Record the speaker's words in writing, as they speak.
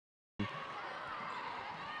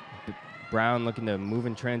Brown looking to move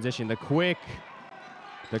in transition. The quick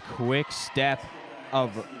step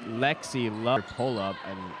of Lexi Love. Pull up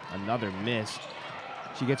and another miss.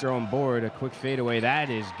 She gets her own board. A quick fadeaway. That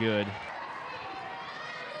is good.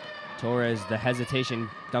 Torres, the hesitation,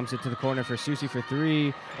 dumps it to the corner for Susie for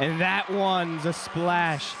three. And that one's a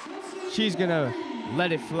splash. She's going to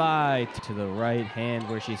let it fly to the right hand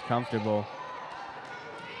where she's comfortable.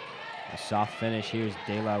 A soft finish. Here's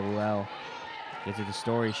De La Ruel. Gets it to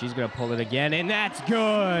Story. She's going to pull it again, and that's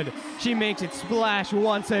good. She makes it splash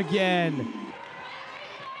once again.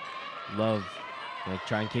 Love going to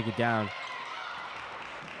try and kick it down.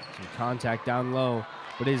 Some contact down low,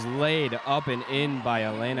 but is laid up and in by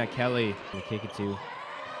Elena Kelly. Gonna kick it to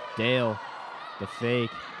Dale. The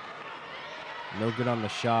fake. No good on the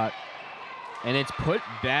shot. And it's put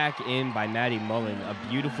back in by Maddie Mullen. A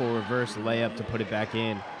beautiful reverse layup to put it back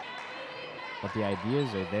in. But the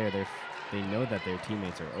ideas are there. They know that their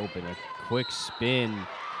teammates are open. A quick spin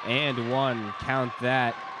and one. Count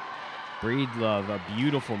that. Breedlove, a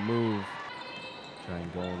beautiful move. Try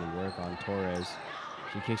and go and work on Torres.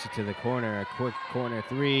 She kicks it to the corner. A quick corner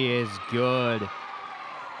three is good.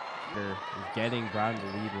 Getting Brown to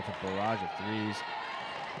lead with a barrage of threes.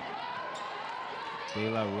 De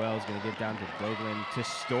La Ruel is going to get down to Douglas. To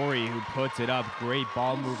Story, who puts it up. Great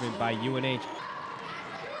ball movement by UNH.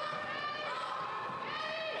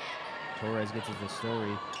 Torres gets it to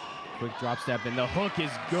Story. Quick drop step, and the hook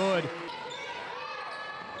is good.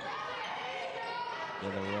 De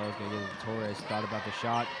La Ruel is going to get it to Torres. Thought about the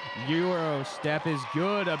shot. Euro step is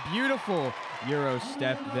good. A beautiful Euro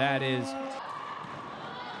step that is.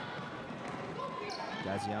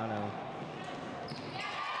 Gaziano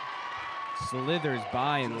slithers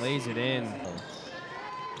by and lays it in. A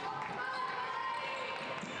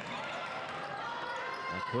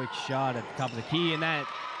quick shot at the top of the key, and that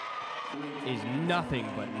is nothing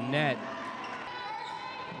but net.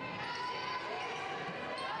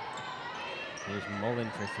 Here's Mullen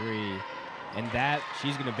for three, and that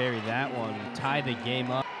she's going to bury that one, tie the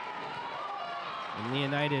game up. And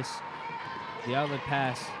Leonidas, the outlet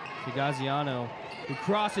pass to Gaziano, who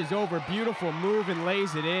crosses over, beautiful move and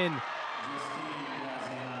lays it in.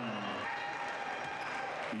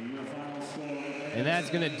 And that's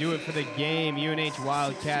going to do it for the game. UNH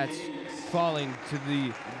Wildcats falling to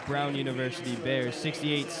the Brown University Bears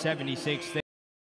 68-76.